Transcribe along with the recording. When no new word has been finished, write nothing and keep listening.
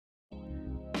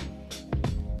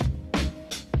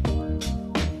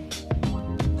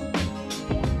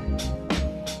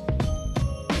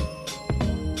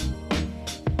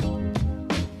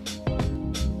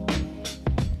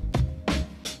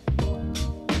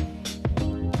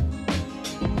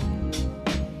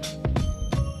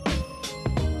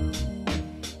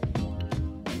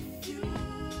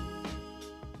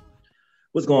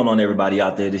What's going on, everybody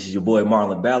out there? This is your boy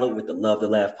Marlon Ballard with the Love to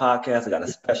Laugh podcast. I got a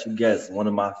special guest, one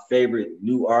of my favorite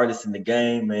new artists in the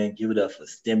game, man. Give it up for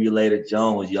Stimulator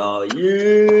Jones, y'all.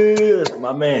 Yeah,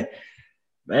 my man.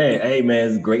 Man, hey,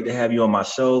 man, it's great to have you on my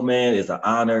show, man. It's an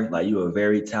honor. Like, you're a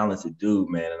very talented dude,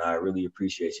 man, and I really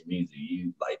appreciate your music.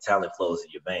 You, like, talent flows in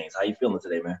your veins. How you feeling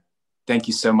today, man? Thank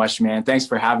you so much, man. Thanks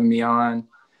for having me on.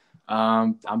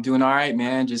 I'm doing all right,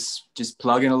 man. Just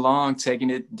plugging along, taking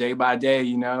it day by day.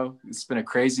 You know, it's been a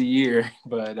crazy year,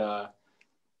 but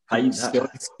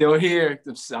still here.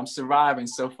 I'm surviving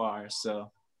so far. So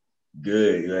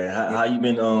good, man. How you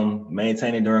been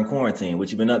maintaining during quarantine? What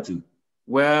you been up to?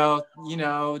 well,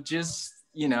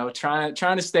 trying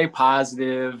to stay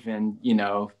positive, and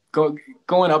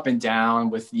going up and down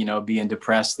with being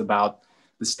depressed about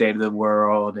the state of the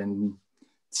world and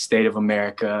state of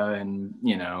America, and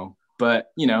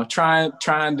but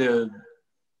trying to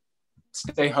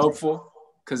stay hopeful,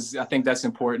 because I think that's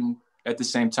important at the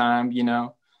same time.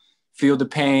 Feel the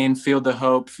pain, feel the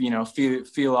hope,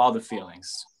 feel all the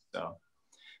feelings. So,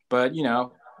 but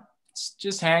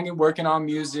just hanging, working on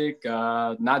music,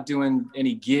 not doing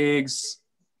any gigs.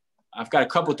 I've got a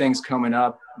couple things coming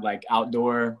up, like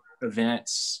outdoor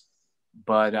events,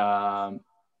 but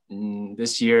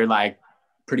this year, like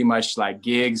pretty much like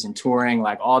gigs and touring,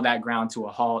 like all that ground to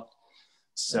a halt.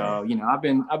 So, I've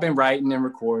been writing and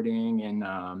recording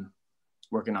and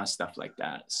working on stuff like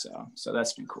that. So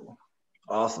that's been cool.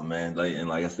 Awesome, man.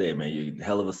 Like I said, man, you're a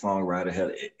hell of a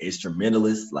songwriter,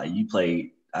 instrumentalist. Like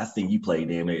I think you play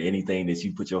damn near anything that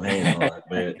you put your hands on,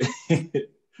 man.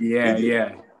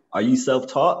 Yeah. Are you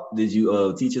self-taught? Did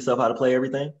you teach yourself how to play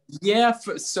everything? Yeah.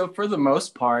 So for the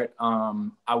most part,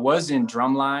 I was in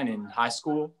drumline in high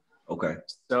school. Okay.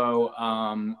 So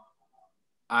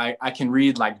I can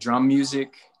read like drum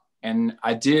music, and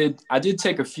I did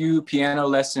take a few piano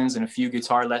lessons and a few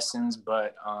guitar lessons,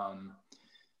 but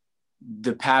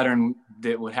the pattern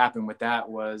that would happen with that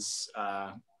was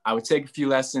I would take a few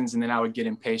lessons and then I would get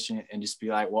impatient and just be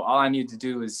like, well, all I need to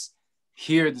do is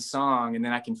hear the song and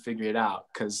then I can figure it out,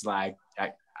 because like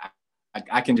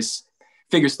I can just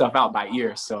figure stuff out by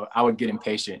ear. So I would get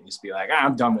impatient and just be like,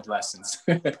 I'm done with lessons.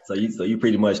 So you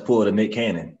pretty much pulled a Nick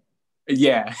Cannon.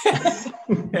 Yeah.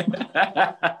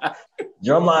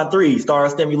 Drumline 3, star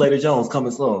Stimulator Jones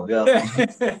coming soon. Yeah.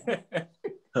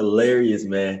 Hilarious,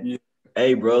 man. Yeah.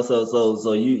 Hey, bro.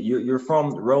 So you're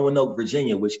from Roanoke,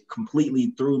 Virginia, which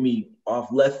completely threw me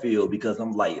off left field, because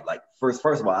I'm like first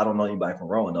of all, I don't know anybody from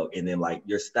Roanoke, and then like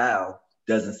your style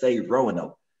doesn't say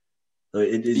Roanoke. So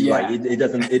it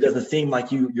doesn't seem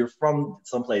like you're from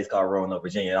someplace called Roanoke,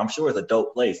 Virginia. I'm sure it's a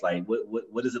dope place. Like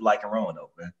what is it like in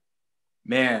Roanoke, man?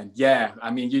 Man, yeah.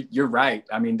 I mean, you're right.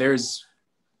 I mean, there's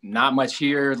not much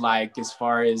here, like as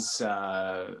far as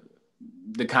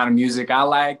the kind of music I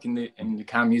like and the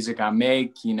kind of music I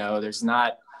make. There's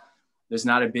not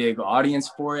a big audience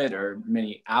for it or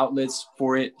many outlets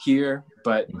for it here.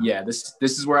 But yeah, this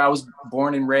is where I was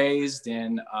born and raised,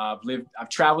 and I've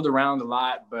traveled around a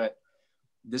lot, but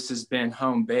this has been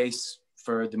home base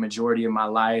for the majority of my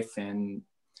life. And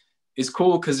it's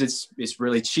cool because it's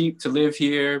really cheap to live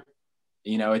here.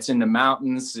 It's in the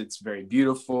mountains. It's very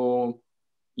beautiful.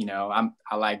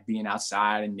 I like being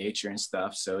outside in nature and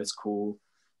stuff. So it's cool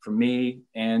for me.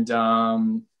 And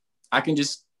I can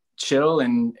just chill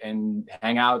and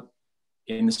hang out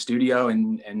in the studio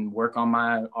and work on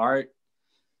my art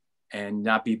and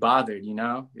not be bothered.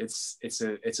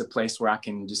 It's a place where I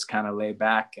can just kind of lay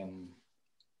back and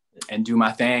do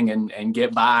my thing and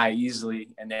get by easily.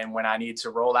 And then when I need to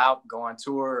roll out, go on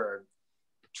tour or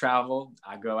travel,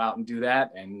 I go out and do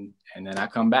that, and then I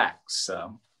come back.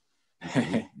 So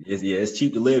it's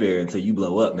cheap to live there until you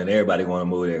blow up, and then everybody want to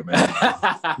move there,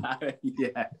 man.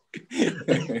 Yeah.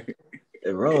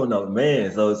 In Roanoke,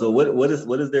 man. So what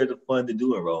is there to fun to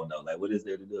do in Roanoke? Like, what is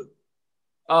there to do?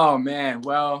 Oh man,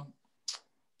 well,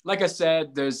 like I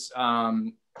said, there's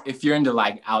if you're into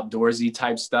like outdoorsy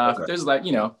type stuff, okay, there's like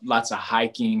lots of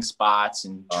hiking spots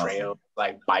and trails,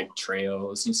 like bike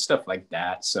trails and stuff like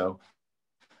that. So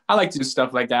I like to do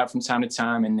stuff like that from time to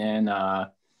time. And then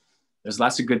there's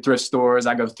lots of good thrift stores.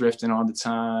 I go thrifting all the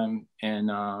time. And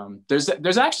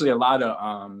there's actually a lot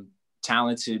of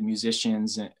talented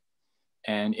musicians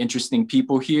and interesting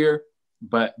people here,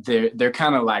 but they're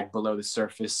kind of like below the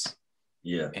surface.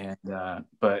 Yeah. And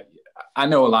but I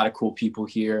know a lot of cool people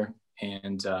here.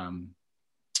 And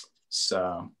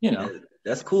so,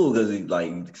 That's cool, because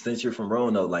like since you're from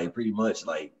Roanoke, like pretty much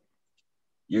like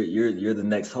you're the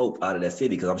next hope out of that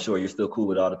city, because I'm sure you're still cool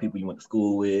with all the people you went to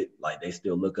school with. Like, they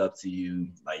still look up to you.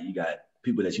 Like, you got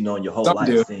people that you know in your whole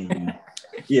life seeing you.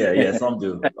 Yeah, some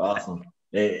do. Awesome.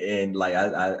 And like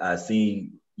I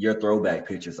see your throwback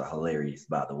pictures are hilarious,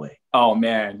 by the way. Oh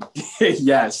man,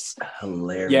 yes,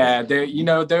 Hilarious. Yeah,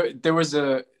 there was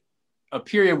a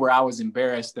period where I was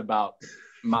embarrassed about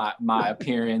my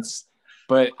appearance,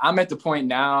 but I'm at the point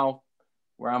now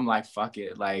where I'm like, fuck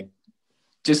it, like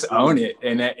just own it,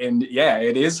 and yeah,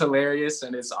 it is hilarious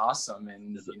and it's awesome,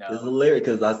 and it's hilarious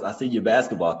because I see your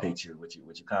basketball picture with your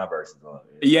Converse on.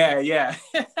 Yeah.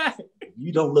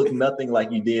 You don't look nothing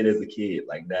like you did as a kid,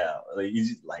 like now. Like you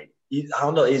just like I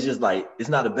don't know. It's just like it's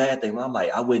not a bad thing. But I'm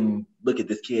like I wouldn't look at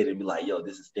this kid and be like, yo,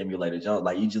 this is Stimulator Jones.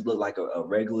 Like you just look like a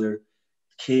regular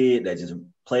kid that just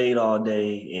played all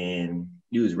day and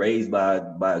you was raised by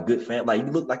a good family. Like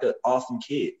you look like an awesome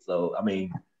kid. So I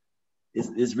mean,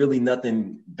 it's really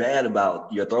nothing bad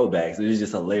about your throwbacks. It's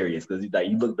just hilarious because like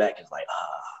you look back and it's like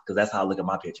because that's how I look at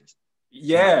my pictures.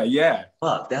 Yeah.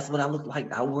 Fuck, that's what I look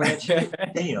like. I wear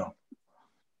that. Damn.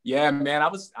 Yeah, man,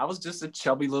 I was just a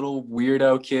chubby little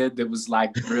weirdo kid that was like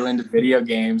real into video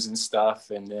games and stuff,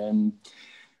 and then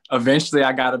eventually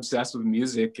I got obsessed with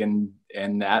music, and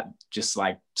that just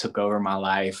like took over my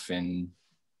life, and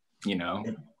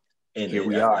and here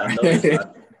we are.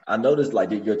 I noticed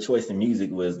like that your choice in music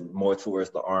was more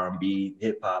towards the R&B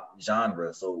hip hop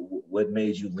genre. So what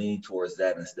made you lean towards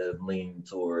that instead of leaning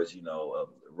towards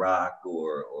rock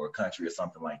or country or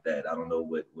something like that? I don't know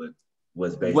what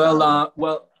was based.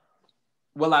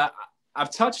 Well, I've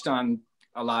touched on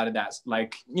a lot of that.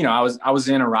 Like, I was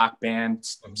in a rock band,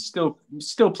 still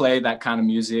play that kind of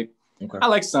music. Okay. I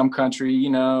like some country,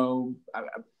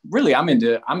 really I'm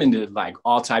into like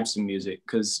all types of music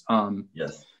because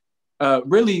yes.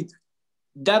 Really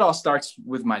that all starts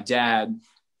with my dad.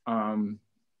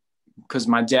 Because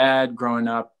my dad growing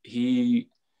up, he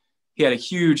had a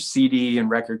huge CD and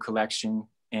record collection,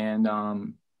 and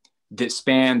that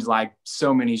spanned like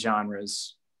so many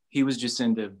genres. He was just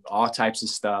into all types of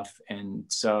stuff. And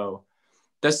so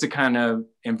that's the kind of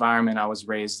environment I was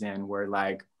raised in, where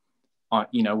like,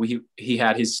 he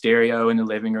had his stereo in the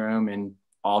living room, and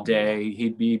all day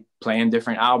he'd be playing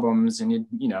different albums, and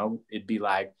it'd be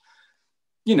like,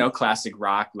 classic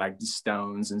rock, like the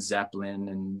Stones and Zeppelin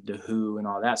and the Who and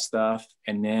all that stuff.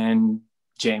 And then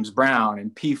James Brown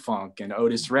and P-Funk and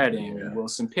Otis Redding and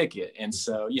Wilson Pickett. And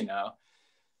so,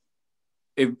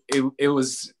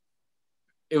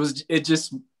 it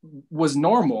just was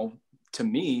normal to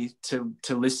me to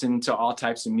listen to all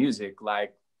types of music.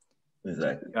 Like,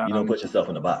 exactly. You don't put yourself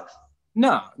in a box.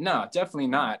 No, definitely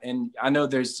not. And I know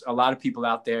there's a lot of people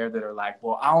out there that are like,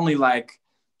 well, I only like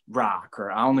rock,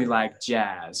 or I only like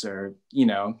jazz, or,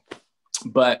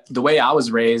 but the way I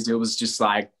was raised, it was just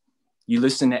like, you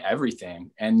listen to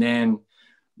everything. And then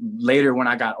later when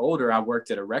I got older, I worked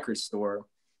at a record store,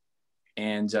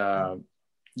 and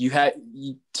you had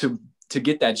to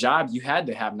get that job, you had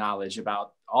to have knowledge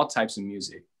about all types of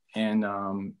music. And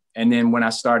then when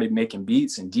I started making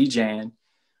beats and DJing,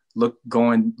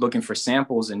 looking for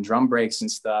samples and drum breaks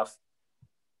and stuff,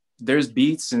 there's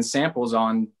beats and samples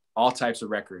on all types of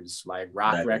records, like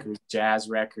rock records, jazz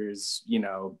records,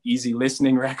 easy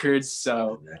listening records.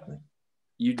 So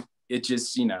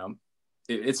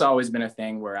it's always been a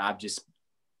thing where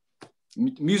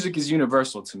music is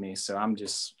universal to me. So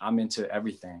I'm into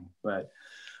everything. But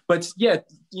yeah,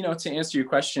 to answer your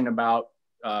question about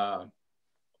why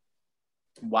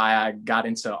I got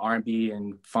into R&B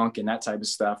and funk and that type of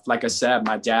stuff, like I said,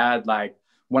 my dad, like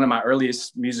one of my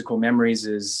earliest musical memories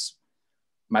is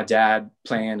my dad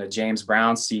playing a James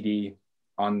Brown CD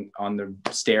on the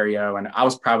stereo. And I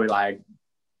was probably like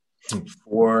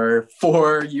 4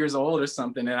 years old or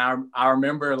something. And I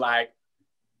remember like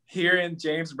hearing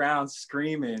James Brown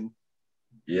screaming.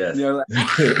 Yes. Like,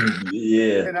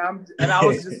 yeah. And I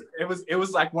was just, it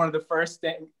was like one of the first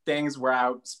things where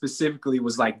I specifically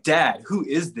was like, Dad, who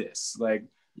is this? Like,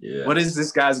 what is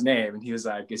this guy's name? And he was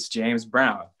like, it's James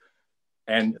Brown.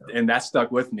 And that stuck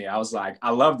with me. I was like, I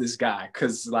love this guy.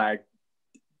 Cause like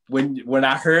when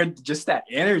I heard just that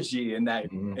energy and that,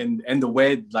 and the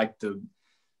way like the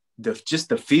just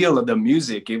the feel of the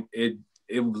music, it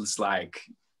was like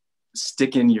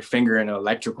sticking your finger in an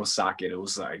electrical socket. It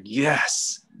was like,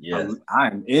 yes.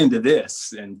 I'm into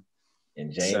this. And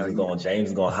James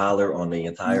is gonna holler on the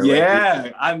entire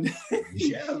record. Man.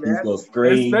 He's gonna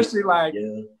scream. Especially like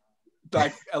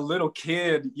like a little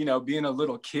kid, being a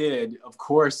little kid, of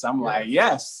course, I'm like,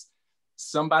 yes,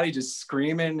 somebody just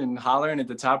screaming and hollering at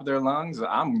the top of their lungs.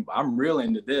 I'm real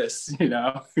into this,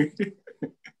 Man,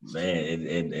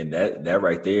 and that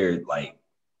right there, like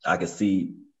I can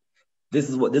see this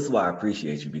is why I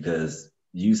appreciate you, because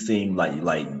you seem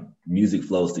like music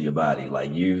flows to your body.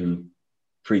 Like you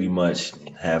pretty much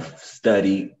have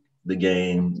studied the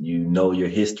game, you know your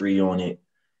history on it,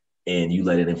 and you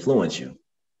let it influence you.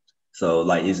 So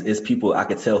like it's people, I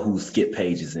could tell who skip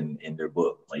pages in their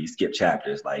book. Like you skip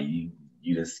chapters, like you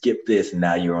just skip this and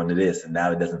now you're onto this and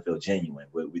now it doesn't feel genuine.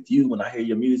 But with you, when I hear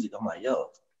your music, I'm like, yo,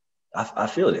 I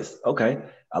feel this. Okay.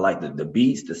 I like the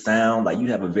beats, the sound. Like you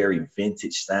have a very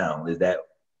vintage sound. Is that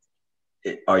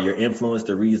are your influence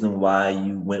the reason why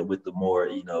you went with the more,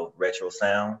 retro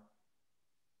sound?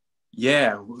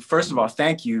 Yeah. First of all,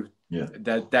 thank you. Yeah.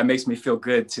 That makes me feel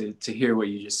good to hear what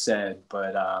you just said.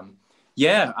 But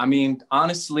yeah, I mean,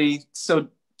 honestly, so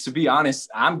to be honest,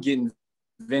 I'm getting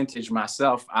vintage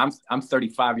myself. I'm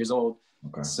 35 years old.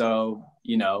 Okay. So,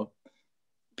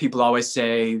 people always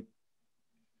say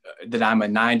that I'm a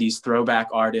 90s throwback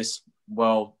artist.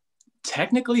 Well,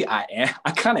 technically I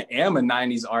kind of am a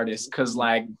 90s artist because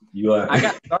like you are.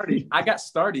 I got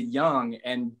started young,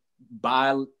 and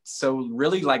so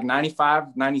really like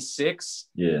 95, 96,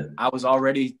 yeah, I was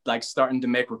already like starting to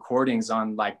make recordings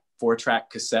on like 4-track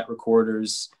cassette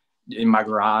recorders in my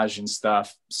garage and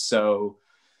stuff. So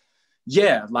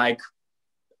yeah, like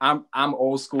I'm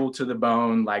old school to the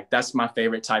bone. Like that's my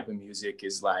favorite type of music,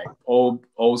 is like old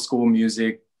school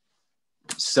music.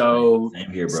 So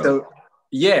same here, bro. So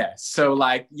yeah, so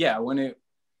like yeah, when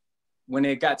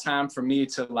it got time for me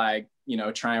to like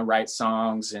try and write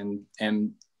songs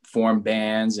and form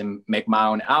bands and make my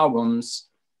own albums,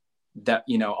 that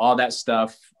all that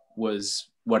stuff was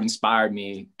what inspired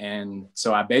me. And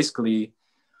so I've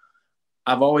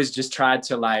always just tried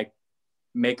to like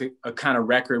make a kind of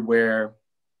record where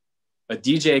a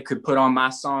DJ could put on my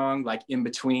song like in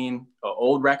between an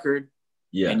old record.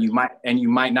 Yeah. And you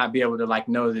might not be able to like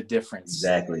know the difference.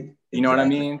 Exactly. You know what I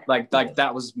mean? Like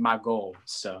that was my goal.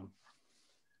 So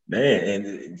man, and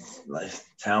it's like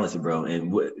talented, bro.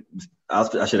 And what I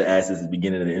should have asked this at the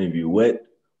beginning of the interview.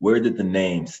 Where did the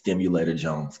name Stimulator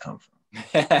Jones come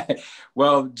from?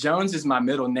 Well, Jones is my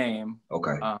middle name.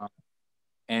 Okay.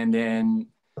 And then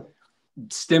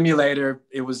Stimulator,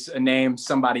 it was a name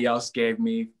somebody else gave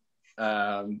me.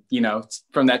 From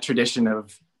that tradition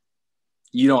of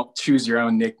you don't choose your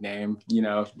own nickname.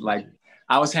 Like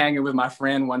I was hanging with my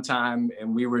friend one time,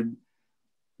 and we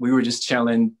were just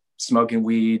chilling, smoking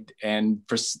weed and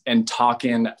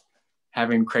talking,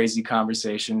 having crazy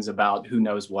conversations about who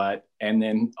knows what. And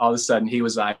then all of a sudden he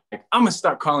was like, I'm gonna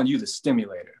start calling you the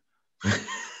Stimulator.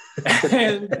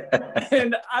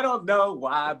 and I don't know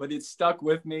why, but it stuck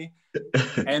with me.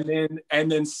 And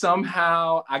then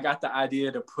somehow I got the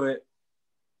idea to put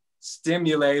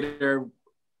Stimulator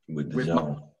with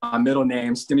my middle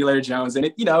name, Stimulator Jones. And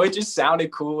it just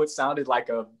sounded cool. It sounded like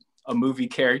a movie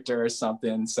character or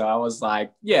something. So I was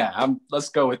like, yeah, let's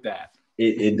go with that.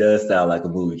 It does sound like a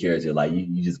movie character. Like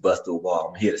you just bust through a wall.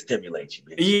 I'm here to stimulate you,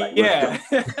 bitch. Like, yeah,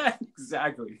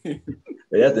 exactly.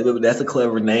 That's a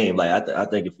clever name. Like I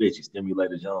think it fits you,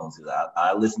 Stimulator Jones.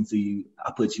 I listen to you.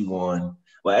 I put you on.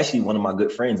 Well, actually, one of my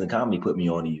good friends in comedy put me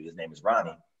on to you. His name is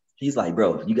Ronnie. He's like,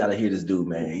 bro, you gotta hear this dude,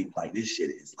 man. He's like, this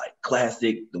shit is like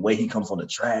classic. The way he comes on the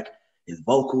track, his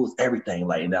vocals, everything.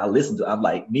 Like, and I listen to. I'm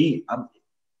like,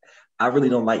 I really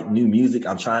don't like new music.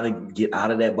 I'm trying to get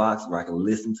out of that box where I can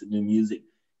listen to new music.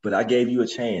 But I gave you a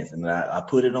chance, and I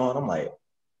put it on. I'm like,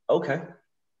 okay,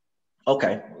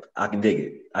 I can dig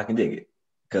it.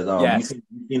 Because you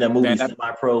seen that movie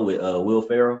Semi-Pro with Will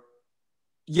Ferrell?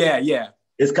 Yeah.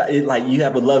 It's like you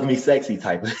have a Love Me Sexy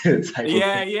type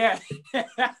yeah.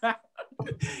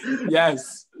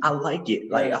 Yes. I like it.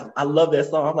 Like I love that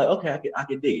song. I'm like, okay, I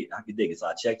can dig it. So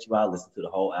I checked you out, listened to the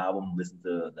whole album, listened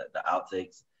to the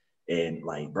outtakes, and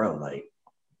like, bro, like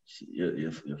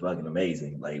you're fucking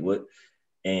amazing. Like what?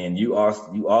 And you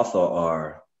also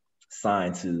are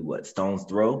signed to what, Stone's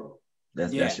Throw?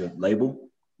 That's your label.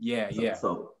 Yeah.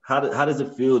 So how does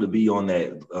it feel to be on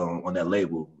that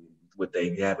label?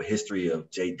 They have a history of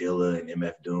Jay Dilla and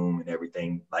MF Doom and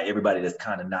everything, like everybody that's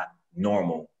kind of not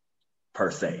normal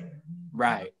per se.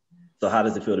 Right. So how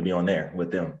does it feel to be on there with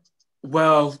them?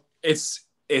 Well, it's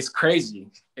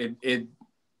crazy.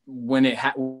 When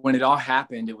it all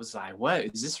happened, it was like, what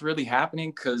is this really happening?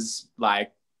 Because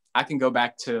like I can go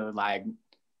back to like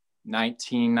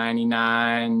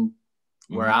 1999,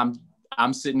 where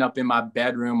I'm sitting up in my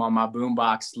bedroom on my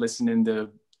boombox listening to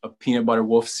a Peanut Butter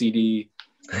Wolf CD.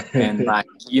 And like,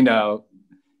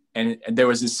 and there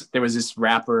was this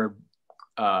rapper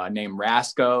named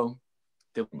Rasco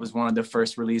that was one of the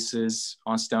first releases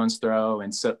on Stone's Throw.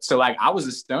 And so like I was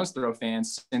a Stone's Throw fan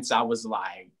since I was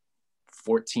like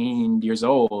 14 years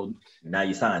old. Now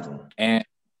you signed to him. And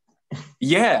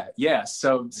yeah.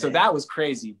 So that was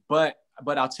crazy. But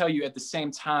I'll tell you, at the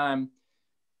same time,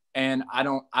 And I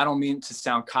don't mean to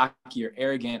sound cocky or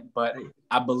arrogant, but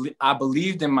I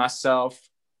believed in myself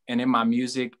and in my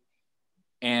music,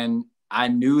 and I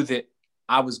knew that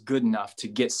I was good enough to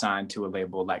get signed to a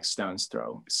label like Stone's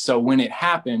Throw. So when it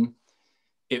happened,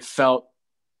 it felt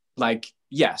like,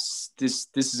 yes, this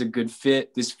is a good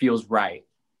fit. This feels right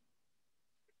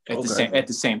at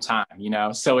the same time, you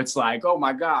know? So it's like, oh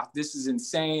my God, this is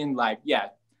insane. Like, yeah,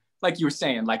 like you were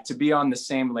saying, like to be on the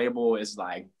same label as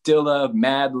like Dilla,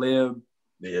 Madlib,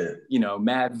 you know,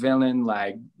 Mad Villain,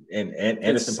 like, and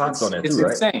Anderson .Paak's on there too,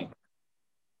 right? It's insane.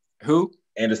 Who?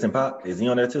 Anderson .Paak, is he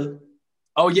on there too?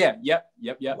 Oh yeah, yep.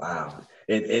 Wow,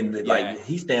 and like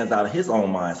he stands out of his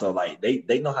own mind. So like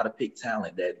they know how to pick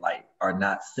talent that like are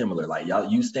not similar. Like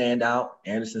you stand out,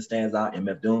 Anderson stands out,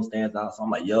 MF Doom stands out. So I'm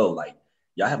like, yo, like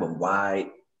y'all have a wide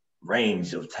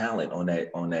range of talent on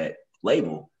that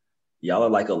label. Y'all are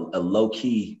like a low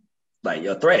key, like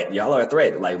a threat. Y'all are a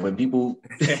threat. Like when people,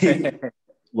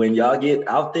 when y'all get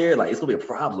out there, like it's gonna be a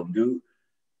problem, dude.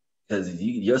 Because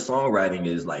your songwriting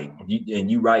is like,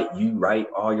 you write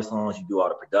all your songs, you do all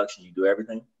the production, you do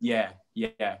everything. Yeah.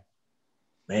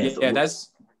 Man, so that's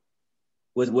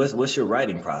what's your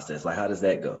writing process like? How does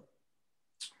that go?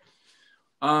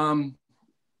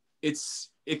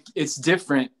 It's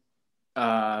different.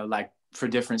 Like for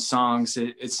different songs,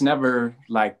 it's never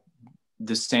like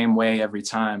the same way every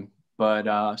time.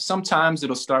 But sometimes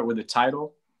it'll start with a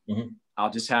title. Mm-hmm.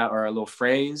 I'll just have or a little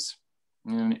phrase.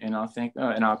 And I'll think,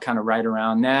 and I'll kind of write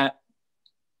around that.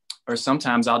 Or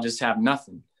sometimes I'll just have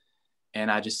nothing. And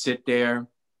I just sit there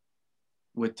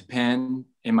with the pen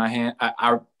in my hand.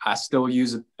 I still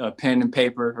use a pen and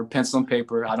paper or pencil and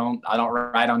paper. I don't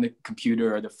write on the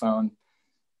computer or the phone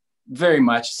very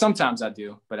much. Sometimes I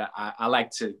do, but I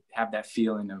like to have that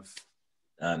feeling of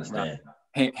I understand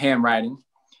handwriting.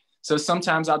 So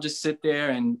sometimes I'll just sit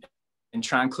there and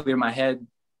try and clear my head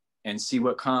and see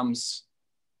what comes.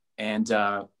 And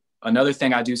another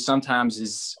thing I do sometimes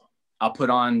is I'll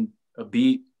put on a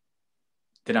beat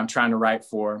that I'm trying to write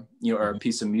for, you know, or a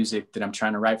piece of music that I'm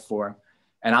trying to write for.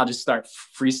 And I'll just start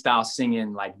freestyle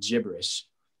singing like gibberish,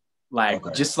 like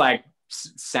just like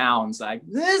sounds like,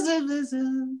 you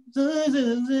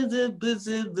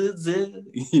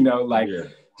know, like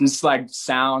just like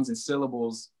sounds and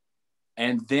syllables.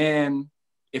 And then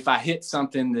if I hit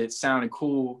something that sounded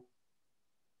cool,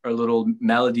 or a little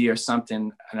melody or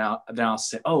something, and then I'll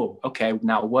say, oh, okay,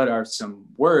 now what are some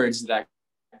words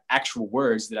actual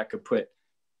words that I could put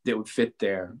that would fit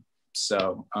there?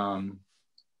 So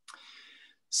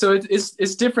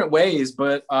it's different ways,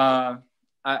 but I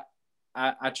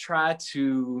try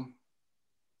to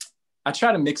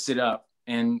mix it up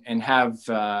and have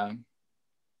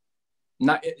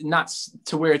not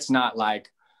to where it's not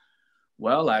like,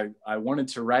 well, I wanted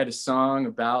to write a song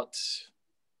about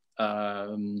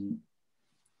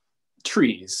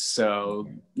trees, so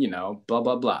you know, blah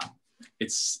blah blah.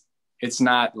 It's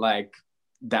not like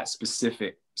that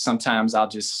specific. Sometimes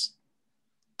the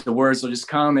words will just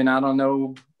come and I don't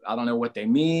know what they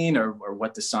mean or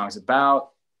what the song's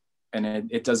about, and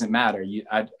it doesn't matter.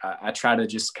 I try to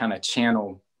just kind of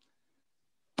channel,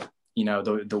 you know,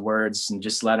 the words and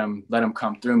just let them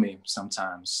come through me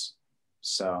sometimes.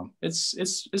 So it's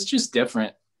just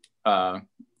different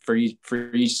for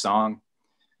each song.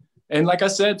 And like I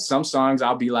said, some songs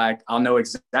I'll know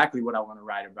exactly what I want to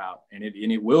write about, and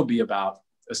it will be about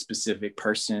a specific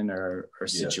person or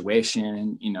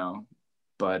situation, you know.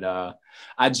 But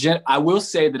I will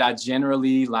say that I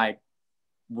generally like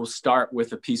will start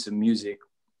with a piece of music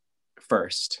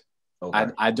first.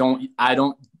 Okay. I don't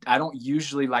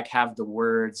usually like have the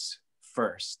words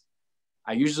first.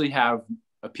 I usually have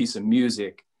a piece of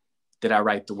music that I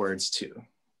write the words to.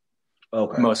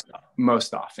 Okay.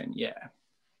 Most often, yeah.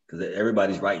 Because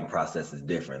everybody's writing process is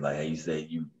different. Like how you say,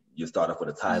 you start off with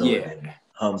a title and then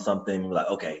hum something. Like,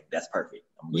 okay, that's perfect.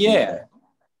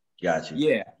 Got you.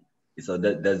 Yeah. So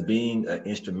does being an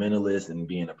instrumentalist and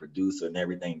being a producer and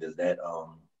everything, does that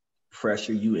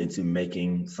pressure you into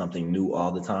making something new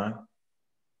all the time?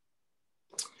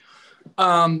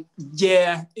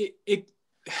 Yeah,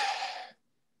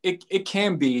 it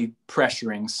can be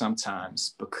pressuring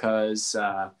sometimes because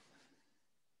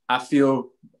I feel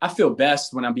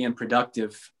best when I'm being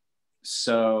productive.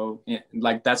 So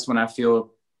like that's when I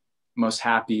feel most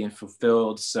happy and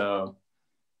fulfilled. So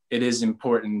it is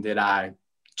important that I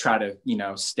try to, you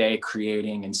know, stay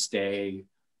creating and stay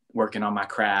working on my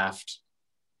craft.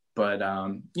 But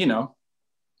you know,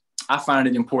 I find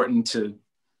it important to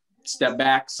step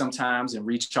back sometimes and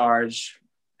recharge,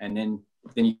 and then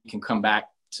you can come back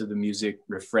to the music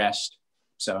refreshed.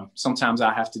 So sometimes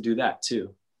I have to do that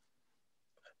too.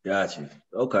 Got you.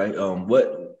 Okay.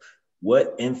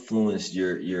 What influenced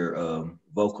your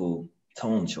vocal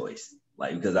tone choice?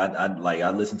 Like, because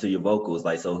I listen to your vocals.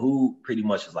 Like, so who pretty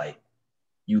much is like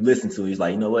you listen to? He's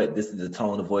like, you know what? This is the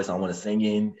tone of voice I want to sing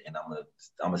in, and I'm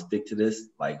gonna stick to this.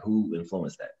 Like, who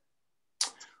influenced that?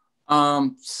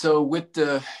 So with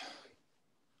the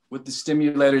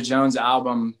Stimulator Jones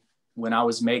album, when I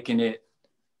was making it,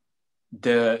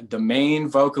 the main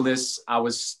vocalist I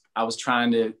was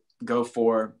trying to go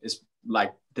for is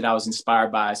like that I was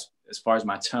inspired by as far as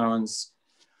my tones.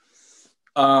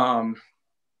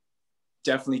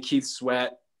 Definitely Keith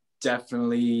Sweat,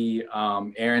 definitely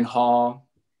Aaron Hall.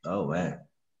 Oh man.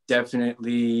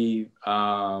 Definitely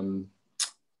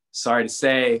sorry to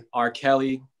say, R.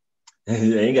 Kelly.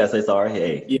 You ain't gotta say sorry.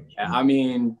 Hey. Yeah, I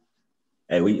mean,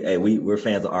 we're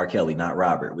fans of R. Kelly, not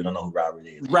Robert. We don't know who Robert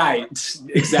is. Right,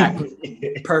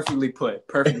 exactly. Perfectly put.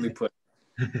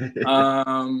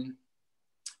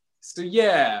 So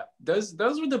yeah, those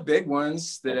were the big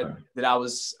ones that I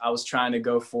was trying to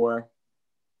go for.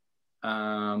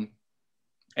 And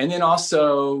then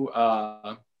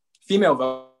also female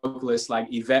vocalists like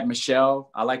Yvette Michelle.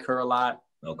 I like her a lot.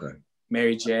 Okay.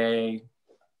 Mary J.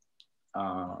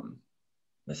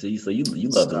 See, so you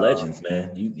love the legends,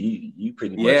 man. You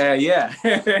pretty much. Yeah.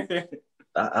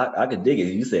 I could dig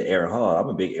it. You said Aaron Hall. I'm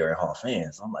a big Aaron Hall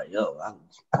fan, so I'm like, yo,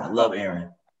 I love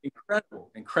Aaron.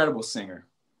 Incredible singer.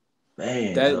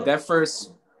 Man, that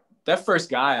first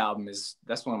Guy album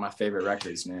that's one of my favorite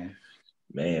records, man.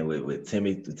 Man, with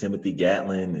Timothy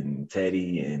Gatlin and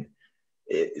Teddy, and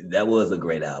that was a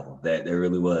great album. That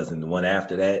really was. And the one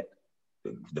after that,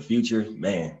 The Future,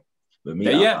 man. But me,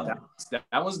 that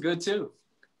was good too.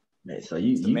 Man, so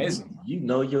you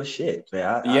know your shit,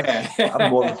 man.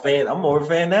 I'm more of a fan. I'm more of a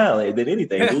fan now than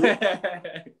anything, dude.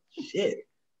 Shit,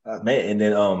 man. And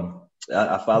then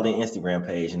I followed the Instagram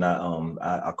page, and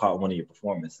I caught one of your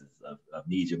performances of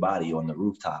 "Need Your Body" on the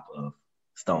rooftop of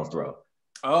Stone's Throw.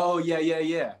 Oh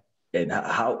yeah. And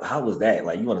how was that?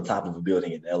 Like, you on the top of a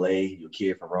building in LA, you're a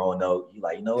kid from Roanoke. You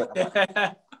like, you know what?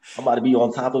 I'm about to be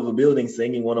on top of a building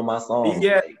singing one of my songs.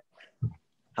 Yeah. Like,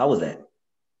 how was that?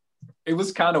 It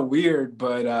was kind of weird,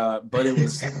 but it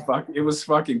was it was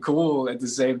fucking cool at the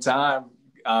same time.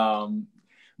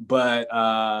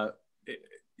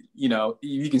 You know,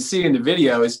 you can see in the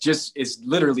video, it's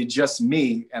literally just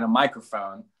me and a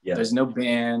microphone. Yeah. There's no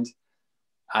band.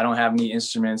 I don't have any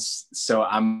instruments, so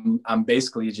I'm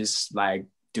basically just like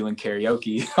doing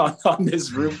karaoke on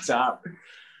this rooftop.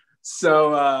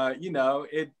 So you know,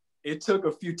 it took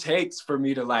a few takes for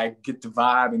me to like get the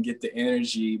vibe and get the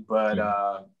energy, but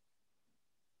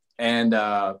and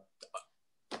at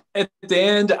the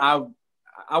end, I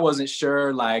wasn't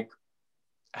sure like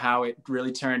how it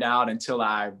really turned out until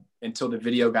the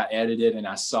video got edited and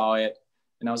I saw it,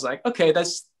 and I was like, okay,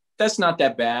 that's not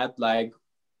that bad. Like,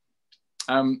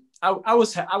 I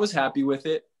was happy with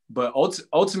it, but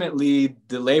ultimately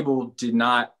the label did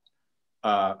not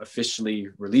officially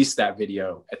release that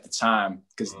video at the time,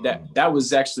 because that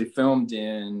was actually filmed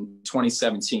in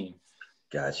 2017.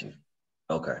 Got you.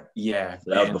 Okay. Yeah.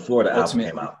 So that was before the album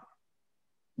came out.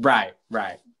 Right.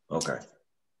 Okay.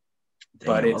 Damn,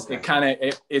 but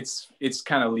it's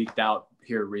kind of leaked out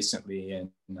here recently, and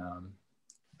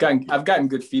I've gotten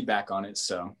good feedback on it,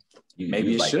 so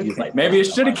maybe it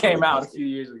should have came out a few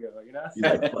years ago, you know.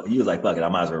 He was like, fuck it, I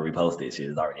might as well repost it.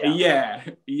 Shit is already out.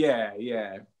 Yeah.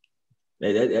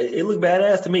 It looked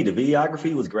badass to me. The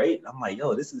videography was great. I'm like,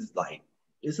 yo, this is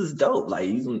dope. Like,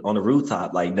 he's on the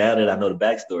rooftop. Like, now that I know the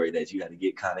backstory that you had to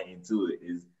get kind of into it,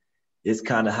 it's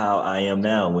kind of how I am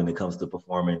now when it comes to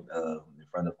performing in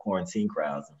front of quarantine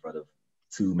crowds, in front of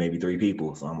 2, maybe 3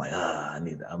 people. So I'm like, I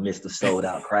miss the sold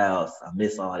out crowds. I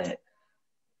miss all that.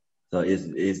 So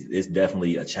it's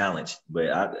definitely a challenge, but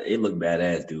it looked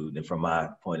badass, dude. And from my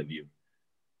point of view,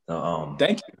 so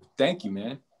thank you,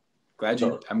 man.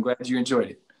 I'm glad you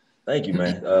enjoyed it. Thank you,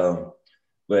 man.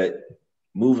 But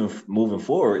moving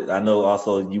forward, I know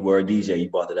also you were a DJ. You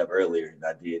brought it up earlier, and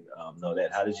I did know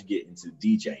that. How did you get into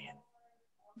DJing?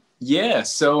 Yeah,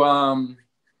 so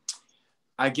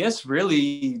I guess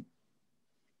really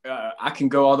I can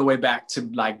go all the way back to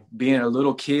like being a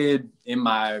little kid in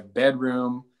my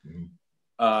bedroom.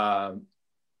 Mm-hmm.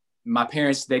 My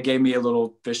parents, they gave me a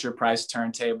little Fisher-Price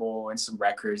turntable and some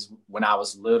records when I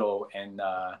was little, and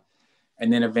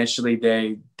then eventually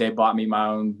they bought me my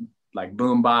own like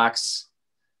boombox.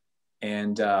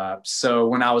 And so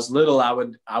when I was little,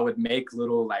 I would make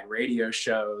little like radio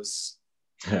shows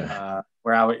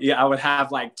where I would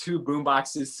have like 2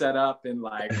 boomboxes set up and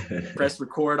like press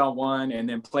record on one and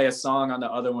then play a song on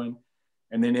the other one,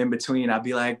 and then in between I'd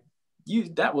be like,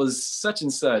 that was such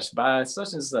and such by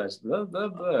such and such, blah, blah,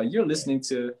 blah. You're listening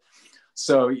to,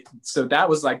 so that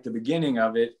was like the beginning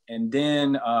of it. And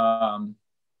then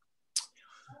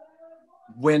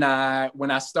when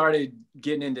I started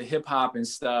getting into hip hop and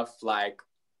stuff, like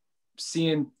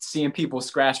seeing people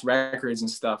scratch records and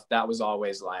stuff, that was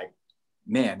always like,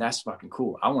 man, that's fucking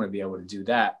cool. I want to be able to do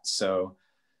that. So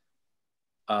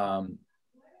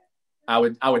I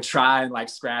would try and like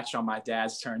scratch on my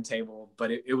dad's turntable,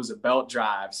 but it was a belt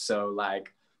drive. So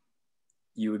like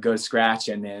you would go scratch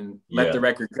and then let the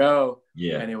record go.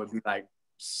 Yeah. And it would be like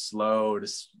slow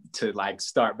to like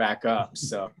start back up.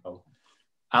 So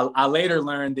I later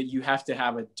learned that you have to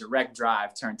have a direct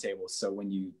drive turntable. So when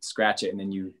you scratch it and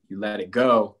then you let it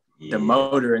go, the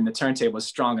motor in the turntable is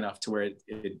strong enough to where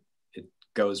it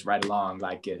goes right along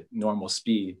like at normal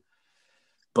speed.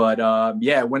 But when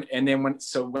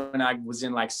I was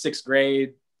in like 6th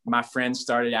grade, my friends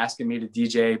started asking me to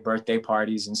DJ birthday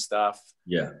parties and stuff.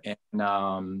 Yeah. And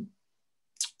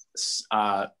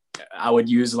I would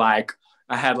use like,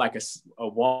 I had like a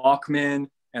Walkman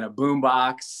and a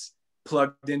boombox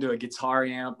plugged into a guitar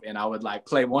amp, and I would like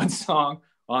play one song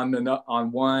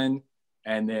on one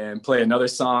and then play another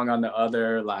song on the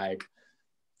other. Like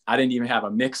I didn't even have a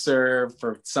mixer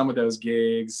for some of those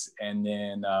gigs. And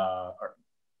then I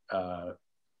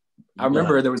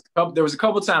remember there was a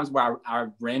couple times where I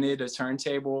rented a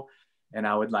turntable and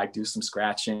I would like do some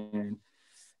scratching.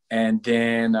 And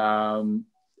then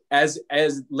as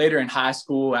later in high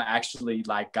school, I actually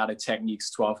like got a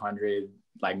Technics 1200,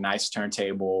 like nice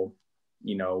turntable,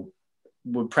 you know,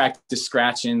 would practice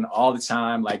scratching all the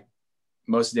time, like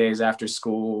most days after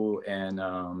school.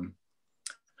 And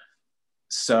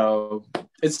so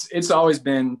it's always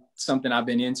been something I've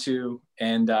been into.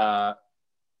 And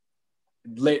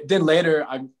then later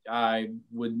I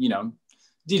would, you know,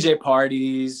 DJ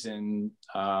parties and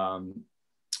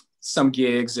some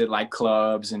gigs at like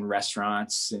clubs and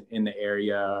restaurants in the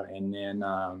area. And then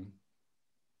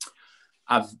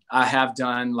I have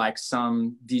done like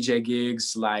some DJ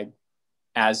gigs like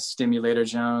as Stimulator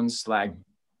Jones, like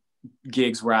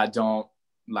gigs where I don't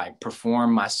like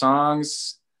perform my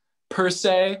songs per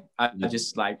se. I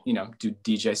just like, you know, do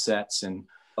DJ sets, and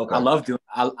I love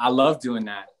doing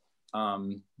that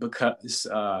because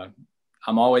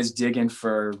I'm always digging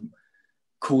for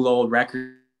cool old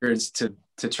records to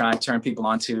try and turn people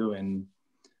onto. And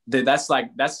that's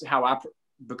how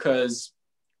because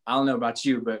I don't know about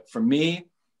you, but for me,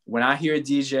 when I hear a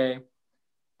DJ,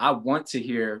 I want to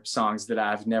hear songs that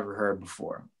I've never heard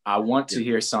before. I want to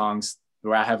hear songs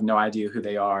where I have no idea who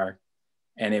they are.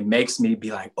 And it makes me be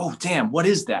like, oh, damn, what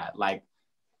is that? Like,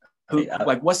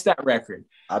 what's that record?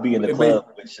 I'll be in the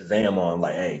club with Shazam on,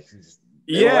 like, hey.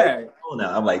 Yeah. Oh,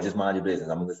 now I'm like, just mind your business.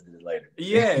 I'm gonna listen to this later.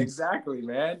 Yeah, exactly,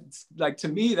 man. It's like, to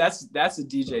me, that's a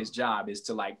DJ's job, is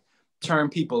to like turn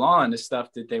people on to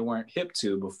stuff that they weren't hip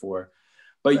to before.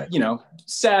 But, you know,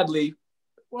 sadly,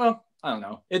 well, I don't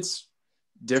know. It's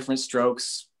different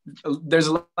strokes. There's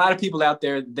a lot of people out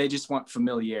there, they just want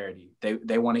familiarity.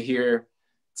 They want to hear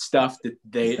stuff that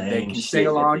they can sing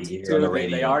along to.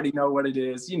 They already know what it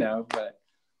is, you know, but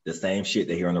the same shit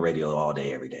they hear on the radio all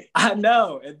day, every day. I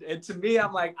know. And to me,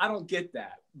 I'm like, I don't get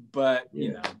that. But,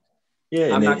 you know,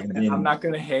 I'm not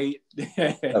going to hate.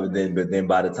 but then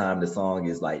by the time the song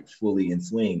is like fully in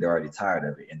swing, they're already tired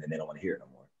of it, and then they don't want to hear it no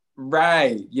more.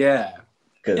 Right. Yeah.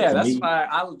 Yeah. That's why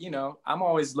I'm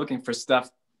always looking for stuff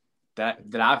that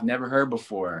I've never heard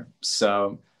before.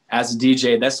 So as a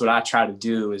DJ, that's what I try to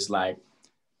do, is like,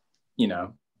 you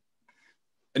know,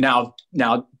 now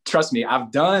trust me, I've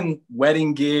done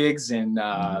wedding gigs and,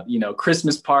 you know,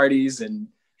 Christmas parties and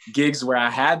gigs where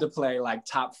I had to play like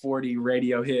top 40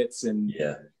 radio hits, and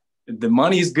the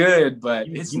money's good, but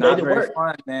it's not very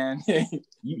fun, man.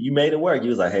 you made it work. You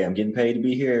was like, hey, I'm getting paid to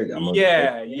be here. I'm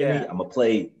gonna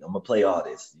play all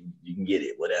this. You can get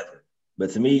it, whatever.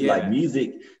 But to me, like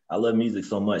music, I love music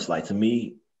so much. Like, to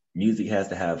me, music has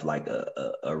to have like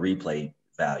a replay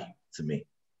value to me.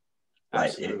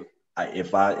 Like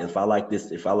if I like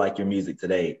this, if I like your music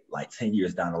today, like 10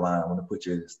 years down the line, I want to put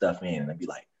your stuff in and I'd be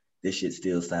like, this shit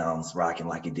still sounds rocking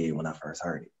like it did when I first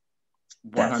heard it.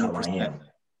 That's 100%. How I am.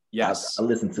 Yes. I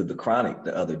listened to The Chronic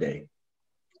the other day,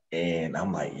 and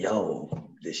I'm like, yo,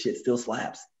 this shit still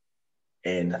slaps.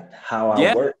 And how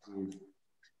I work is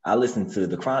I listen to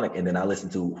The Chronic, and then I listen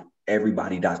to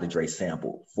everybody Dr. Dre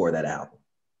sampled for that album.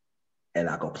 And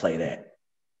I go play that.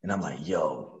 And I'm like,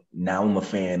 yo, now I'm a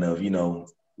fan of, you know,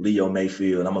 Leo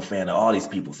Mayfield. I'm a fan of all these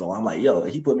people. So I'm like, yo,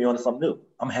 he put me on to something new.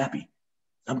 I'm happy.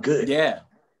 I'm good. Yeah.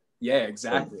 Yeah,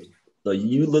 exactly. So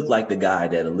you look like the guy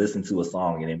that'll listen to a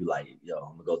song and then be like, yo,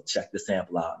 I'm gonna go check the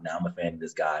sample out. Now I'm a fan of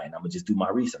this guy, and I'm gonna just do my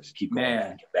research and keep going back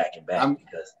and back and back.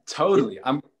 Because totally,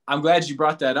 I'm glad you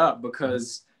brought that up,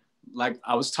 because like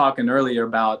I was talking earlier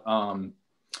about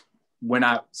when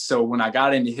I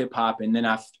got into hip hop, and then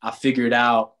I figured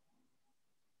out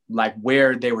like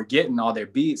where they were getting all their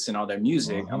beats and all their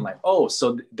music. I'm like, oh,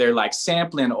 so they're like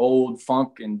sampling old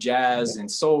funk and jazz and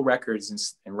soul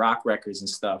records and rock records and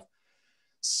stuff.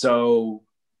 So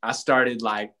I started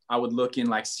like, I would look in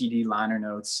like CD liner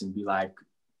notes and be like,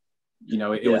 you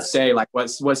know, it would say like what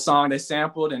song they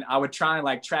sampled, and I would try and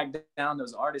like track down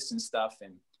those artists and stuff.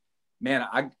 And man,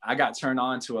 I got turned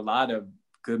on to a lot of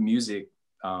good music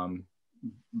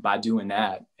by doing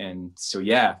that. And so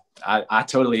yeah, I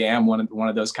totally am one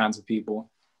of those kinds of people.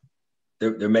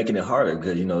 They're making it harder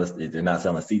because, you know, they're not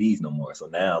selling CDs no more. So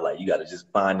now, like, you got to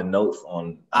just find the notes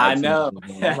on iTunes. I know.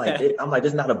 I'm like,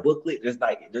 there's not a booklet.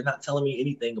 They're not telling me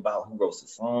anything about who wrote the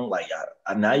song. Like,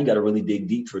 now you got to really dig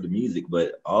deep for the music,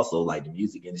 but also like the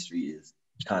music industry is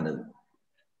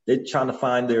they're trying to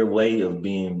find their way of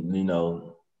being, you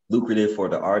know, lucrative for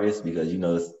the artist, because, you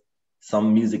know,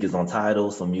 some music is on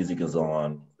Tidal, some music is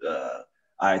on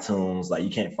iTunes. Like, you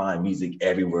can't find music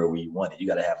everywhere where you want it. You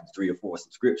got to have 3 or 4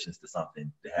 subscriptions to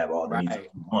something to have all the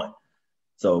music you want.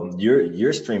 So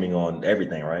you're streaming on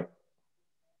everything, right?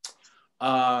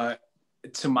 To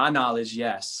my knowledge,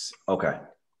 yes. Okay.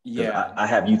 Yeah. I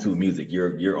have YouTube Music.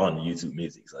 You're on YouTube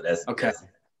Music, so that's okay. That's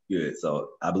good. So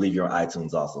I believe you're on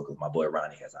iTunes also, because my boy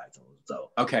Ronnie has iTunes.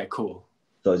 So okay, cool.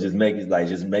 So just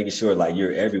making sure like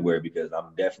you're everywhere, because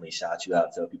I'm definitely shout you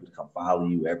out, tell people to come follow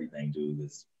you, everything, dude.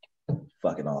 It's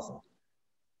fucking awesome.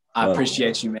 I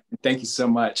appreciate you, man. Thank you so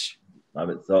much.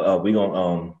 So we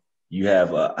gonna you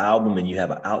have an album and you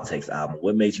have an outtakes album.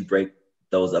 What made you break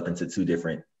those up into 2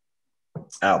 different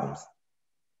albums?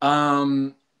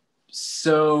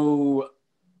 So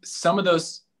some of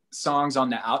those songs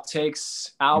on the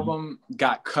outtakes album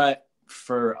got cut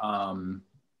for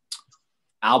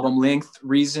album length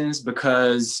reasons,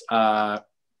 because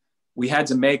we had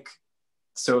to make,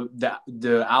 so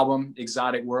the album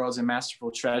Exotic Worlds and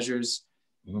Masterful Treasures,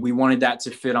 we wanted that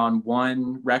to fit on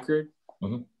one record.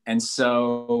 And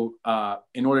so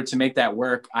in order to make that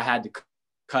work, I had to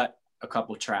cut a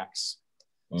couple tracks.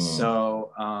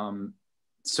 So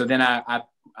then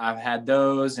I've had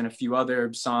those and a few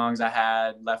other songs I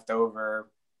had left over,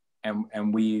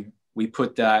 and we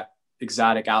put that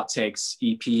Exotic Outtakes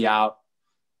EP out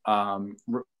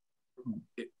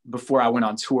before I went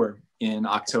on tour in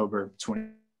October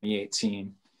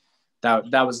 2018.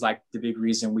 That was like the big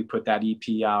reason we put that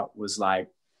EP out, was like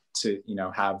to, you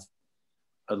know, have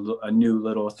a new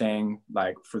little thing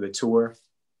like for the tour.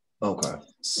 Okay.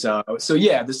 So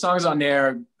yeah, the songs on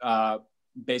there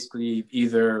basically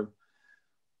either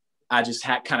I just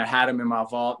kind of had them in my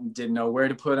vault and didn't know where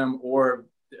to put them, or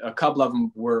a couple of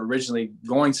them were originally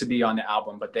going to be on the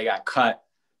album, but they got cut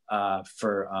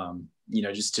for you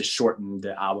know, just to shorten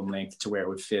the album length to where it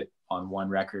would fit on one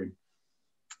record.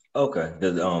 Okay.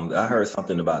 I heard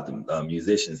something about the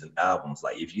musicians and albums.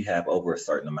 Like, if you have over a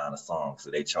certain amount of songs,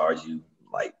 so they charge you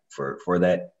like for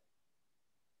that?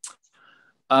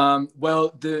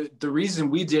 Well, the reason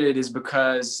we did it is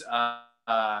because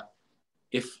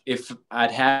if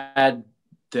I'd had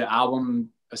the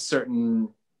album a certain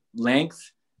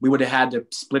length, we would have had to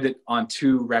split it on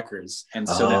 2 records. And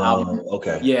so the album, so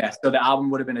the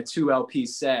album would have been a 2 LP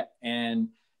set, and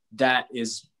that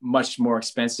is much more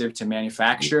expensive to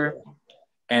manufacture,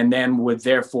 and then would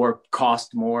therefore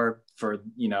cost more for,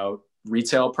 you know,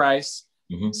 retail price.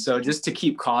 So just to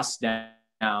keep costs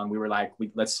down, we were like,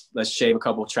 let's shave a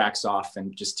couple tracks off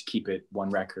and just to keep it one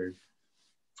record.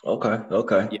 Okay.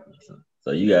 Yeah.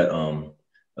 So you got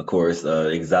of course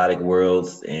Exotic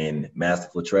Worlds and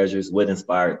Masterful Treasures. What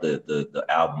inspired the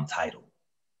album title?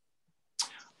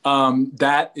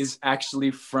 That is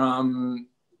actually from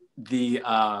the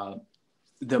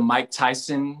Mike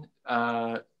Tyson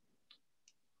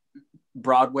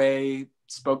Broadway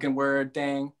spoken word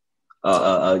thing.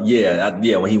 When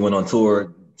he went on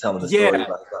tour telling the story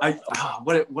about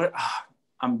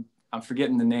I'm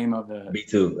forgetting the name of it. Me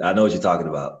too. I know what you're talking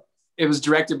about. It was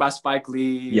directed by Spike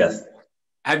Lee. Yes.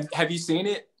 Have you seen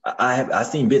it? I've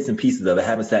seen bits and pieces of it. I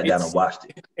haven't sat down and watched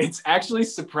it. It's actually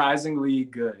surprisingly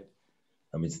good.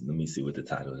 Let me see what the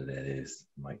title of that is.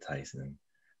 Mike Tyson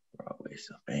Broadway.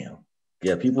 So bam.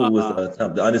 Yeah, people was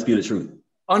the Undisputed Truth.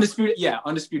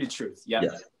 Undisputed Truth. Yep.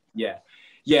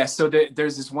 Yeah. So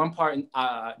there's this one part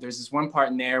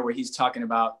in there where he's talking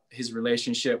about his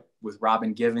relationship with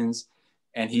Robin Givens,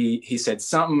 and he said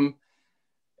something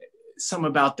something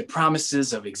about the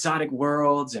promises of exotic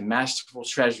worlds and masterful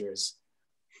treasures.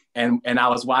 And I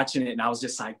was watching it and I was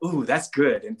just like, ooh, that's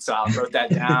good. And so I wrote that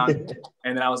down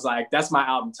and then I was like, that's my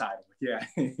album title. Yeah.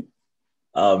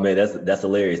 Oh man, that's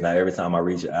hilarious. Now every time I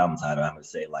read your album title, I'm gonna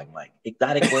say like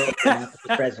exotic world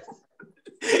treasures.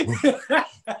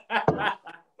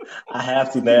 I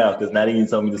have to now because now you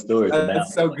told me the story. So now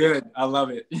that's so good. I love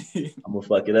it. I'm gonna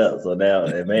fuck it up. So now,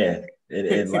 man,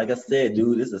 and like I said,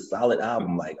 dude, it's a solid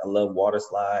album. Like I love Water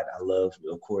Slide. I love,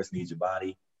 of course, Need Your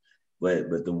Body.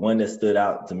 But the one that stood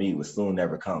out to me was Soon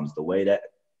Never Comes. The way that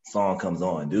song comes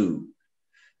on, dude,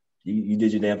 you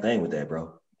did your damn thing with that,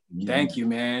 bro. Thank you,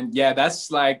 man. Yeah,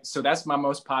 that's my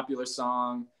most popular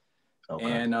song. Okay.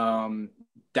 And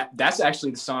that's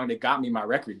actually the song that got me my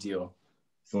record deal.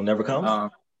 Soon Never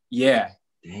Comes? Yeah.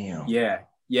 Damn.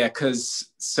 Yeah.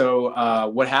 Cause so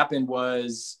what happened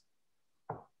was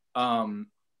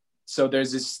so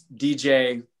there's this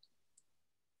DJ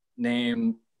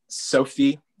named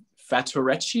Sofie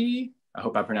Fatorecci. I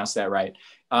hope I pronounced that right.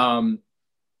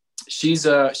 She's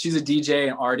a DJ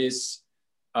and artist.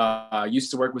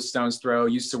 Used to work with Stone's Throw.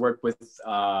 Used to work with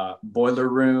Boiler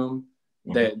Room.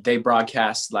 That they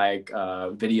broadcast like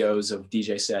videos of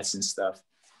DJ sets and stuff.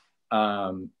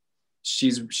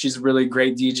 She's a really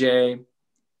great DJ,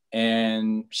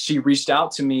 and she reached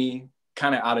out to me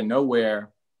kind of out of nowhere,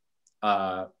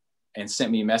 and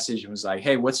sent me a message and was like,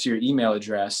 "Hey, what's your email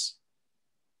address?"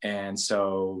 And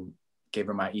so gave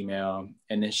her my email,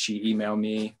 and then she emailed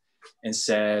me and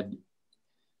said,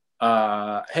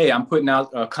 hey, I'm putting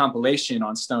out a compilation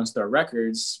on Stone's Throw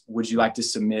Records. Would you like to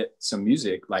submit some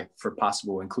music like for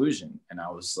possible inclusion? And I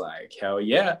was like, hell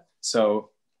yeah.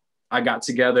 So I got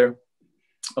together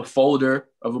a folder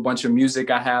of a bunch of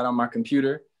music I had on my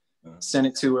computer, sent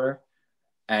it to her.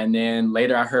 And then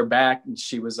later I heard back and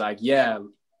she was like, yeah,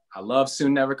 I love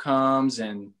Soon Never Comes.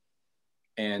 And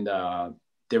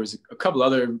there was a couple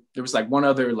other, there was like one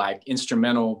other like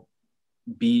instrumental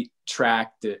beat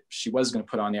track that she was going to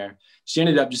put on there. She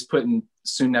ended up just putting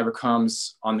Soon Never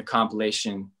Comes on the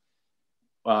compilation,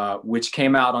 which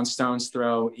came out on Stone's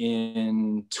Throw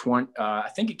in I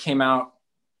think it came out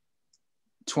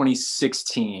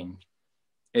 2016.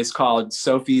 It's called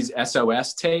Sofie's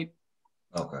SOS tape.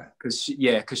 Okay. Because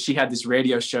she had this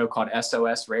radio show called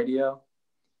SOS Radio.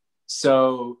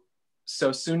 So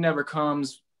Soon Never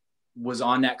Comes was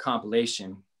on that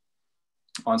compilation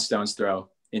on Stone's Throw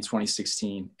in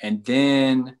 2016. And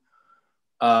then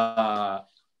but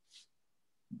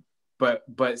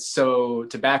so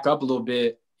to back up a little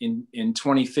bit, in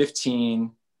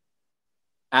 2015,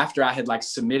 after I had like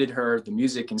submitted her the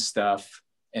music and stuff,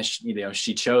 and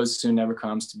she chose Soon Never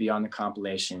Comes to be on the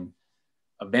compilation.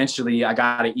 Eventually I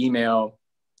got an email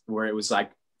where it was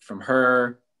like from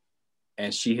her,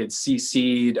 and she had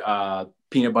CC'd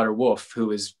Peanut Butter Wolf,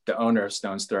 who is the owner of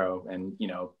Stone's Throw and,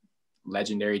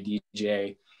 legendary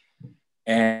DJ.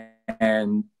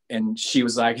 And she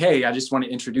was like, hey, I just want to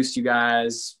introduce you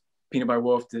guys, Peanut Butter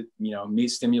Wolf, to, meet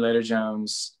Stimulator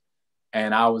Jones.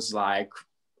 And I was like,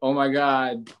 oh my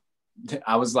God.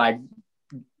 I was like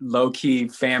low-key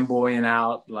fanboying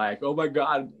out, like, oh my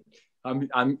God,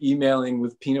 I'm emailing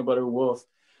with Peanut Butter Wolf.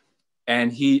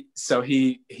 And he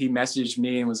messaged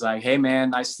me and was like, hey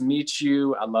man, nice to meet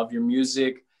you. I love your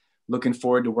music. Looking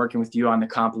forward to working with you on the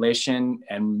compilation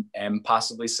and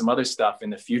possibly some other stuff in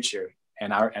the future.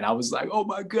 And I was like, oh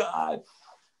my God.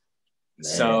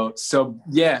 Man.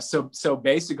 So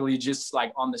basically just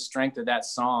like on the strength of that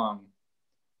song,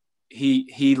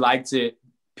 he liked it.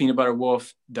 Peanut Butter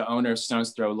Wolf, the owner of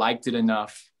Stone's Throw, liked it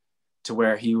enough to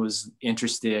where he was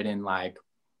interested in like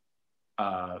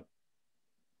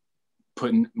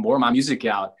putting more of my music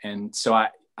out. And so I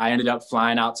ended up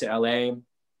flying out to LA,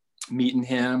 meeting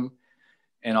him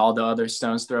and all the other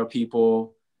Stone's Throw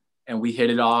people, and we hit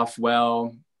it off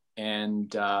well,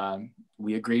 and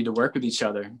we agreed to work with each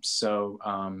other. So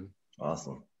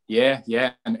awesome.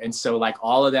 Yeah. And so like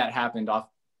all of that happened off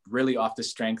the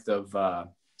strength of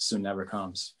Soon Never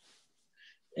Comes.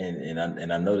 And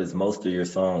I noticed most of your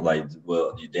songs, like,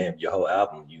 well, your whole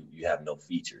album, you have no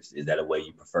features. Is that a way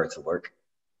you prefer to work?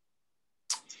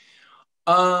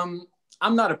 I'm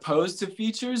not opposed to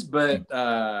features,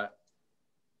 but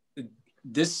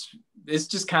this is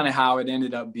just kind of how it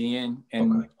ended up being.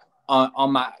 And okay.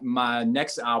 on my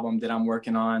next album that I'm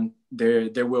working on,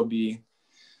 there will be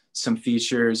some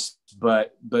features,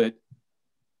 but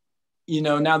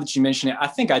now that you mention it, I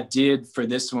think I did for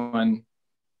this one.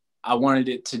 I wanted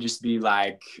it to just be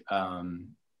like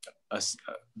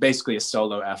basically a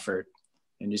solo effort,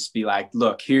 and just be like,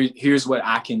 look, here's what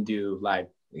I can do, like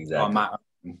exactly. On my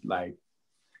own, like.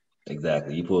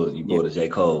 Exactly. You pulled a J.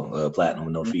 Cole platinum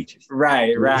with no features.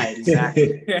 Right,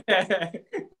 exactly.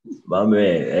 My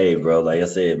man, hey bro, like I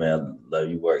said, man, I love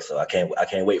you work. So I can't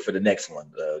wait for the next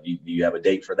one. You have a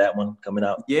date for that one coming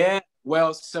out? Yeah.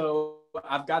 Well, so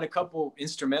I've got a couple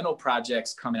instrumental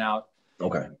projects coming out.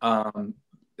 Okay.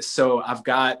 So I've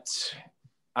got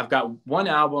one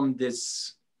album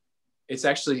it's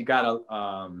actually got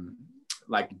a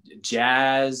like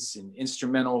jazz and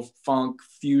instrumental funk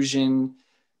fusion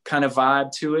kind of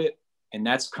vibe to it, and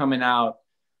that's coming out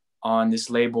on this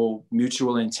label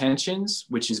Mutual Intentions,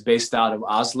 which is based out of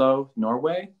Oslo,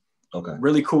 Norway. Okay.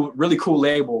 Really cool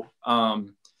label.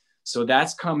 So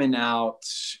that's coming out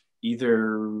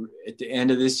either at the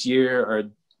end of this year or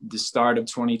the start of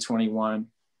 2021.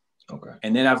 Okay.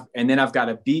 And then I've got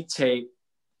a beat tape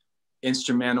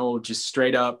instrumental, just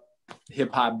straight up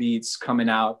hip hop beats coming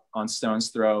out on Stone's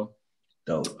Throw.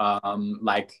 Dope.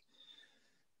 Like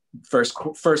first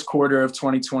quarter of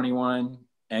 2021.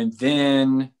 And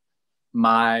then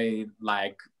my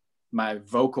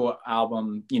vocal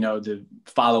album, the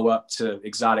follow up to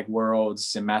Exotic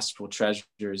Worlds and Masterful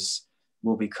Treasures,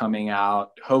 will be coming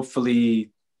out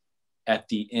hopefully at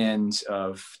the end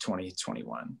of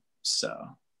 2021.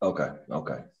 So okay.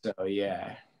 So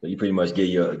yeah. So you pretty much give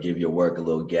your work a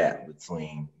little gap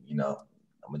between, I'm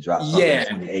gonna drop something in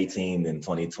 2018 and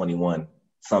 2021.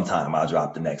 Sometime I'll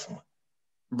drop the next one.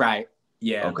 Right.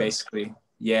 Yeah. Okay. Basically.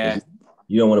 Yeah.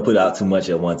 You don't want to put out too much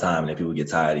at one time, and then people get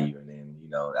tired of you. And then,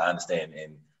 I understand.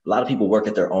 And a lot of people work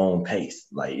at their own pace.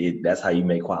 Like that's how you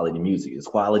make quality music. It's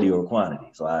quality or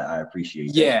quantity. So I appreciate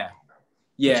that. Yeah.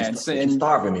 Yeah. You're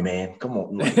starving me, man. Come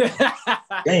on. Like,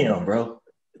 damn, bro.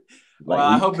 Like, well,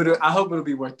 I hope it'll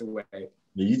be worth the wait.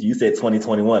 You said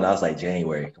 2021. I was like,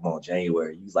 January. Come on,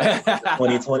 January. You was like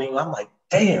 2020. I'm like,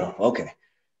 damn. Okay.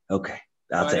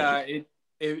 I'll take it.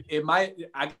 It might.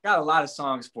 I got a lot of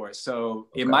songs for it, so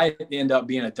it might end up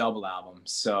being a double album.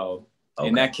 So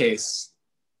in that case,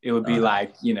 it would be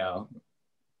like, I'm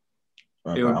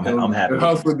happy. It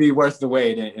hopefully be worth the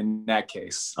wait in that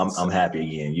case. I'm happy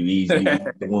again. You ease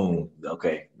the wound.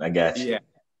 Okay, I got you. Yeah.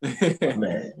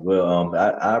 Man, well,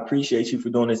 I appreciate you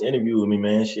for doing this interview with me,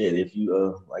 man. Shit, if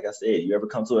you like I said, you ever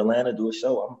come to Atlanta, do a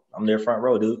show, I'm there front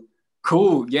row, dude.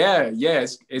 Cool. Yeah.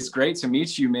 It's great to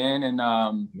meet you, man. And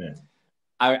man.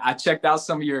 I checked out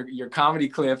some of your comedy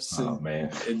clips. And man,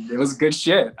 it was good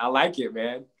shit. I like it,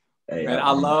 man. Hey, and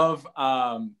I love.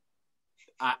 I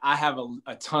have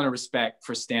a ton of respect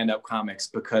for stand-up comics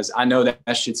because I know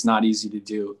that shit's not easy to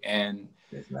do. And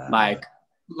like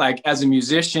as a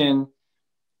musician,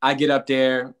 I get up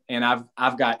there and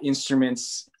I've got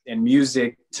instruments and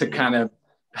music to kind of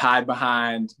hide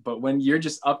behind. But when you're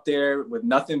just up there with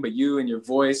nothing but you and your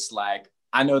voice, like,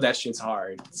 I know that shit's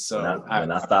hard. So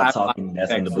when I stop talking,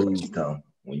 that's when the booze come.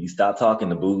 When you stop talking,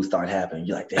 the booze start happening.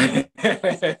 You're like, damn.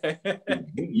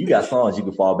 You got songs you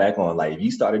can fall back on. Like if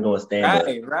you started doing stand-up,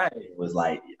 right. It was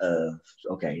like,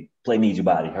 okay, play Need Your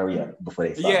Body. Hurry up before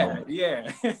they start.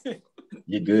 Yeah.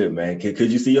 You're good, man.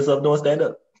 Could you see yourself doing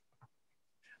stand-up?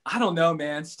 I don't know,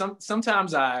 man.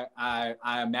 Sometimes I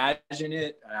imagine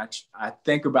it. I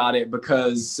think about it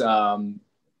because I'm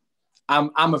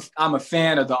a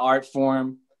fan of the art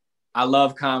form. I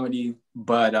love comedy,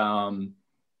 but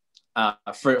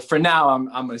for now I'm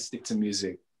gonna stick to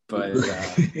music. But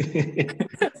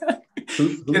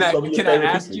can I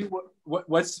ask you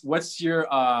what's your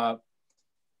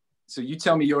so you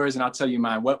tell me yours and I'll tell you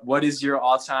mine. What is your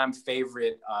all-time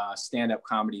favorite stand-up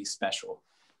comedy special?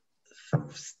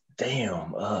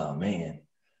 Damn, oh man.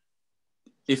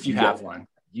 If you have one.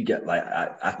 You got like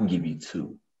I can give you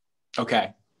two.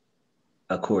 Okay.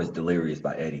 Of course, Delirious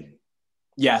by Eddie.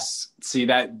 Yes. See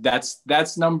that's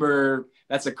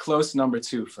a close number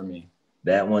 2 for me.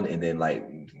 That one, and then like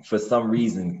for some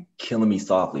reason, Killing Me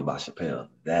Softly by Chappelle.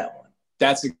 That one.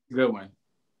 That's a good one.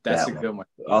 That's a good one.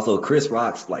 Also, Chris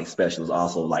Rock's like specials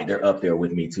also like they're up there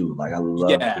with me too. Like I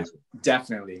love Chris.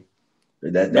 Definitely.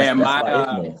 That's my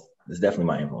influence. It's definitely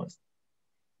my influence.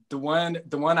 The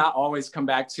one I always come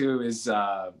back to is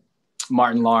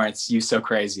Martin Lawrence, You So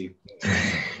Crazy.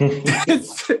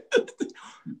 it's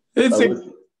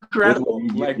incredible.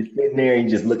 You're sitting there and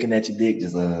you're just looking at your dick,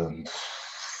 just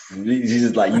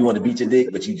like you want to beat your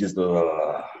dick, but you just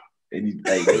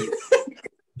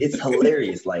it's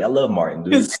hilarious. Like I love Martin,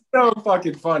 dude. It's so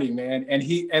fucking funny, man.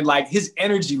 And like his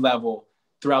energy level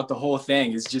throughout the whole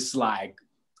thing is just like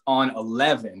on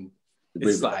 11.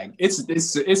 It's like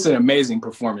it's an amazing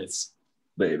performance.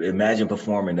 But imagine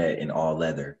performing that in all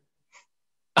leather.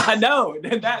 I know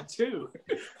that too.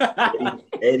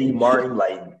 Eddie Martin,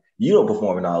 like you don't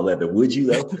perform in all leather, would you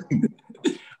though?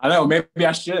 I know, maybe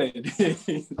I should.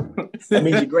 That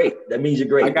means you're great. That means you're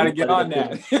great. I gotta get on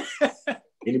that.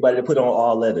 Anybody that put on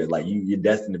all leather, like you're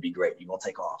destined to be great. You're gonna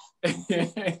take off.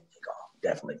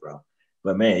 Definitely, bro.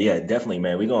 But man, yeah, definitely,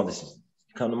 man. We're gonna just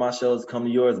come to my shows, come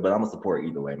to yours, but I'm gonna support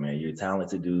either way, man. You're a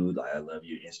talented dude. Like, I love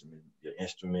your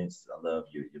instruments. I love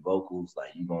your vocals. Like,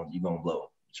 you gonna blow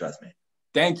up. Trust me.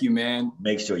 Thank you, man.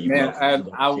 Make sure you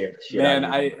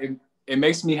it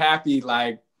makes me happy,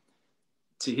 like,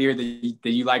 to hear that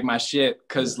you like my shit,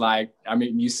 because like, I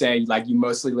mean, you say like you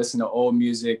mostly listen to old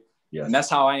music. Yes. And that's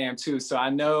how I am too. So I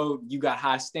know you got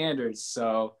high standards.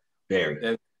 So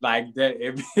very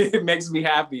it makes me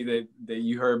happy that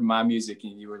you heard my music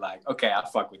and you were like, okay, I'll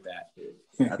fuck with that.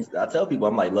 I tell people,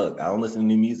 I'm like, look, I don't listen to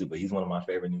new music, but he's one of my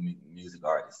favorite new music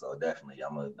artists. So definitely,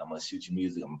 I'm gonna shoot your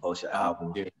music. I'm gonna post your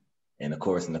album, and of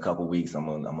course, in a couple weeks, I'm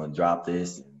gonna drop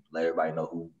this and let everybody know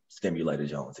who Stimulator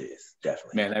Jones is.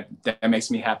 Definitely, man. That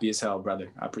makes me happy as hell,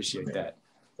 brother. I appreciate that.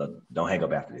 So don't hang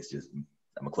up after this. Just I'm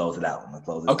gonna close it out.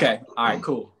 Okay. All right.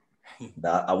 Cool.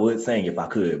 Now, I would sing if I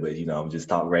could, but I'm just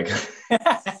talking regular.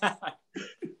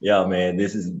 Yeah, man,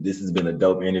 this has been a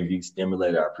dope interview,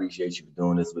 Stimulator. I appreciate you for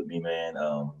doing this with me, man.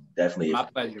 Definitely. My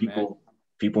pleasure,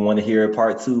 people want to hear a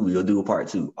part 2, we'll do a part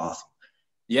 2. Awesome.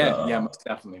 Yeah, most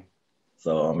definitely.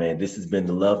 So, man, this has been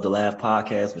the Love to Laugh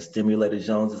podcast with Stimulator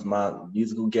Jones as my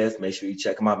musical guest. Make sure you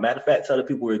check him out. Matter of fact, tell the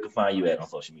people where you can find you at on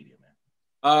social media,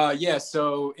 man. Yeah,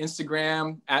 so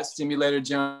Instagram at Stimulator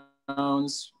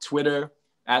Jones, Twitter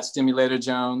at Stimulator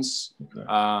Jones. Okay.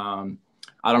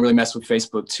 I don't really mess with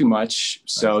Facebook too much.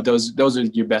 So those are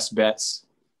your best bets.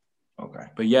 Okay.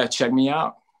 But yeah, check me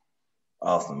out.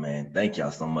 Awesome, man. Thank y'all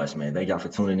so much, man. Thank y'all for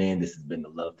tuning in. This has been the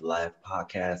Love to Laugh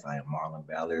podcast. I am Marlon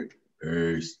Ballard.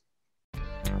 Peace.